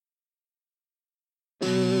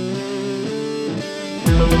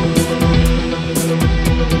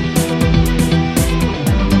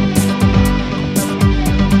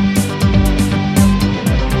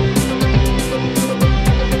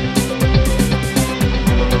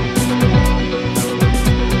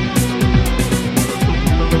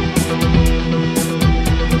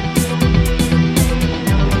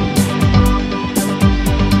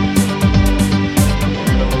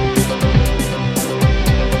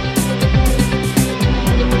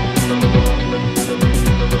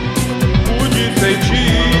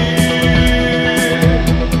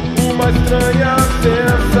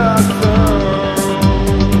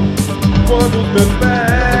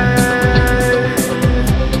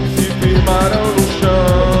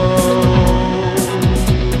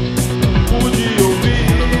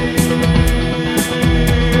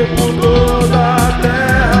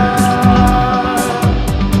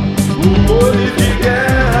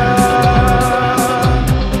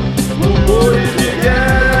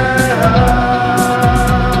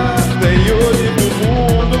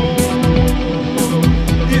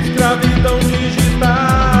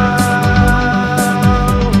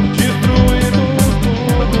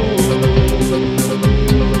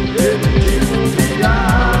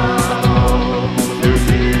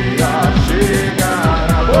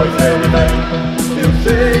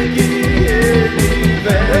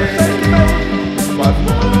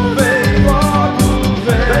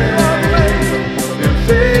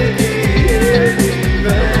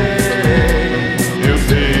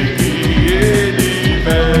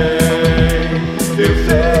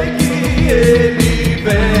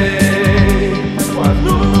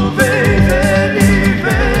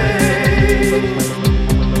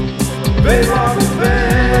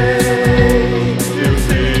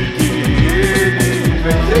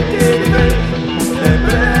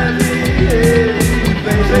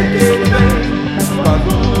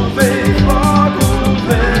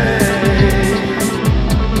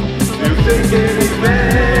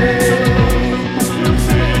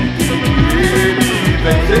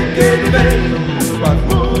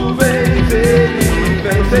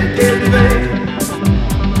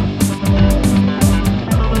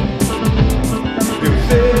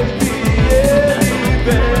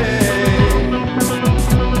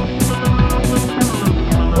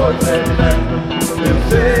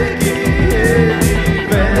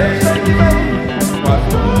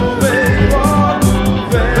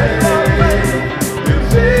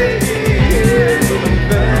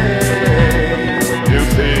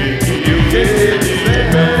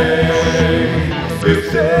Eu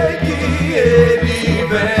sei que ele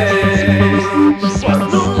vem, com as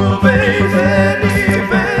nuvens ele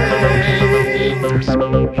vem.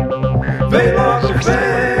 Vem logo,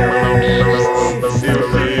 vem. Eu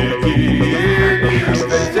sei que ele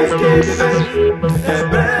vem, sei que ele vem. É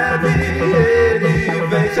breve ele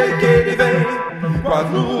vem, sei que ele vem. Com as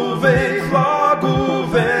nuvens logo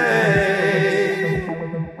vem.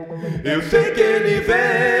 Eu sei que ele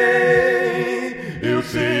vem. Eu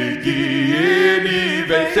sei que ele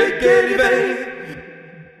vem, sei que ele vem.